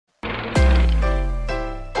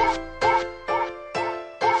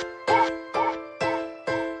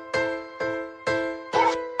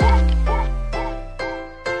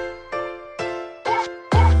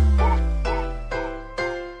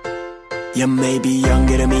You may be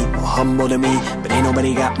younger than me, more humble than me, but ain't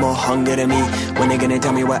nobody got more hunger than me. When they gonna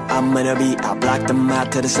tell me what I'm gonna be, I'll block them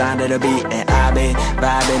out to the side of the beat. And I've been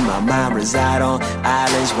vibing, my mind reside on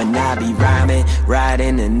islands when I be rhyming,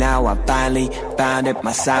 riding, and now I finally found it.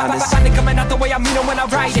 My sound is finally coming out the way I mean it when I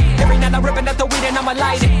write it. Every night I'm ripping out the weed and I'ma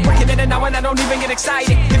light it. Working it now and I don't even get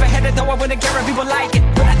excited. If I had it though, I wouldn't care if people like it.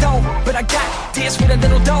 But I don't, but I got this with a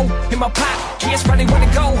little dough in my pocket, probably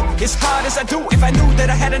wanna go as hard as I do. If I knew that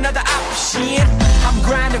I had another option, I'm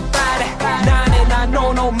grinding, fighting, nine and I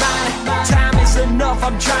know no mind. Time is enough,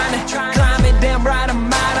 I'm trying to climb it, damn right, I'm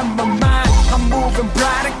out of my mind. I'm moving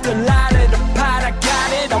product, the light of the pot, I got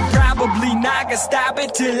it. I'm probably not gonna stop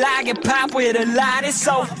it till I get popped with a light.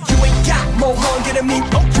 So you ain't got more hunger than me.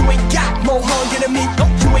 Oh, you ain't got more hunger than me. Oh,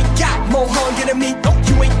 you ain't got more hunger than me. Oh,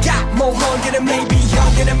 you ain't got more hunger than me. Maybe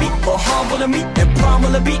younger than me, more humble than me, and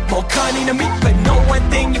probably be more cunning than me. But know one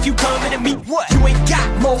thing, if you coming at me, what? You ain't got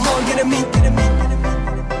more hunger than me.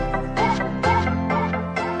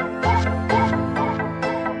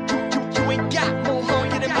 You ain't got more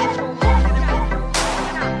hunger than me.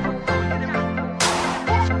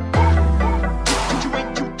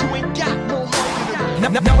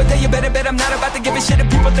 Nowadays you better bet I'm not about to give a shit if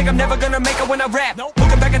people think I'm never gonna make it when I rap.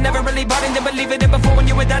 Looking back I never really bought it, didn't believe it. And before when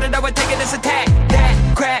you were doubted I would take it as attack.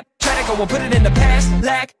 That crap, try to go and put it in the past.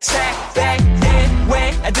 Lack, sack, back then,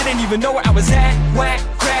 when I didn't even know where I was at. Whack,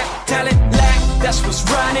 crap, talent, lack, that's what's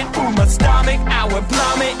running through my stomach. I would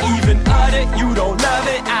plummet, even utter, you don't love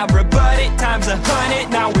it, I rebut it, times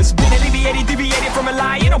 100. Now it's been deviated from a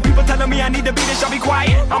lie. You know people telling me I need to be this, I'll be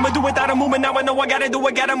quiet. I'ma do it without a movement, now I know I gotta do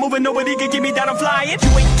it, gotta move it. Nobody can get me down, I'm flying.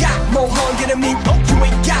 You ain't got more hunger than me. Oh, you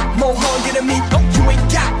ain't got more hunger than me. Oh, you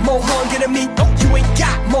ain't got more hunger than me. Oh, you ain't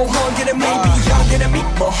got more hunger than me. Be younger than me,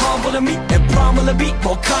 more humble than me, and probably be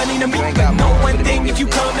more cunning than me. But know one thing, if you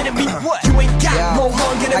coming at me, what? You ain't got more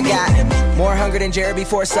hunger than me. I got more hunger than Jerry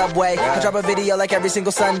before Subway. I drop a video like every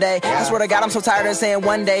single Sunday. I swear to God, I'm so tired of saying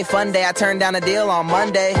one day, fun day. I turned down a deal on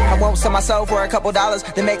Monday. I won't sell my soul for a couple dollars.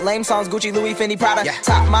 Then make lame songs, Gucci, Louis, Fendi, Prada.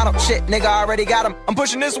 Top model, shit, nigga already got him. I'm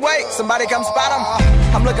pushing this weight, somebody come spot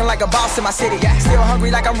him. I'm looking like a boss in my city. Still hungry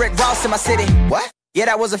like I'm Rick Ross in my city. What? Yeah,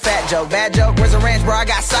 that was a fat joke, bad joke. Where's the ranch, bro? I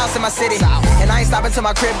got sauce in my city. And I ain't stopping till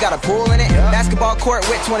my crib got a pool in it. Basketball court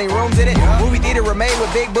with 20 rooms in it. Movie theater remade with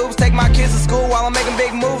big boobs. Take my kids to school while I'm making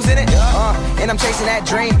big moves in it. And I'm chasing that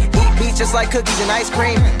dream. Eat beats just like cookies and ice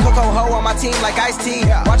cream. Coco Ho on my team like iced tea.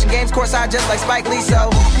 Watching games courtside just like Spike Lee. So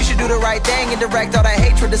you should do the right thing and direct all that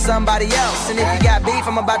hatred to somebody else. And if you got beef,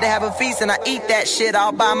 I'm about to have a feast and I eat that shit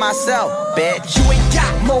all by myself, bitch. You ain't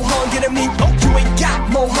got more hunger than me. Oh,